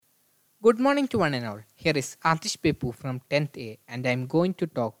Good morning to one and all. Here is Atish Pepu from 10th A and I am going to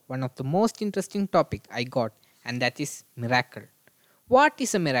talk one of the most interesting topic I got and that is miracle. What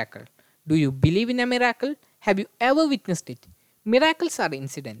is a miracle? Do you believe in a miracle? Have you ever witnessed it? Miracles are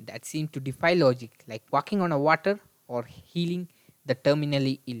incidents that seem to defy logic like walking on a water or healing the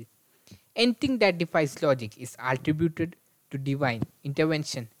terminally ill. Anything that defies logic is attributed to divine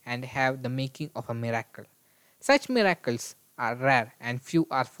intervention and have the making of a miracle. Such miracles are rare and few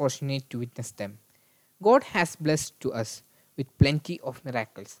are fortunate to witness them. God has blessed to us with plenty of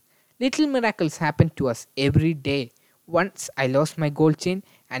miracles. Little miracles happen to us every day. Once I lost my gold chain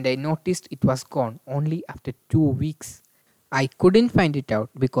and I noticed it was gone only after 2 weeks. I couldn't find it out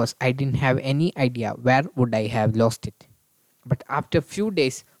because I didn't have any idea where would I have lost it. But after a few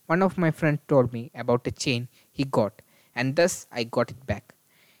days, one of my friends told me about a chain he got, and thus I got it back.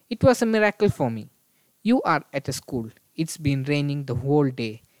 It was a miracle for me. You are at a school, it's been raining the whole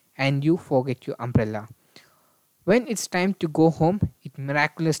day, and you forget your umbrella. When it's time to go home, it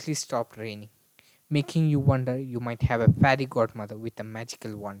miraculously stopped raining, making you wonder you might have a fairy godmother with a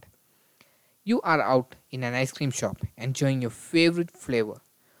magical wand. You are out in an ice cream shop enjoying your favorite flavor.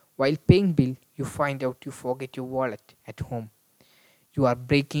 While paying bill, you find out you forget your wallet at home. You are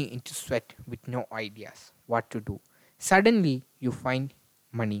breaking into sweat with no ideas what to do. Suddenly, you find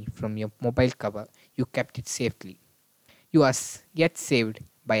money from your mobile cover. You kept it safely. You are yet saved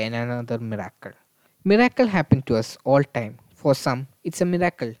by another miracle. Miracle happen to us all time. For some, it's a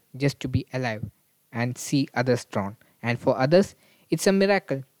miracle just to be alive and see others drown. And for others, it's a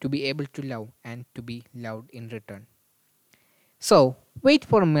miracle to be able to love and to be loved in return. So, wait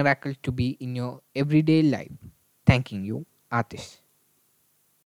for a miracle to be in your everyday life. Thanking you, Atish.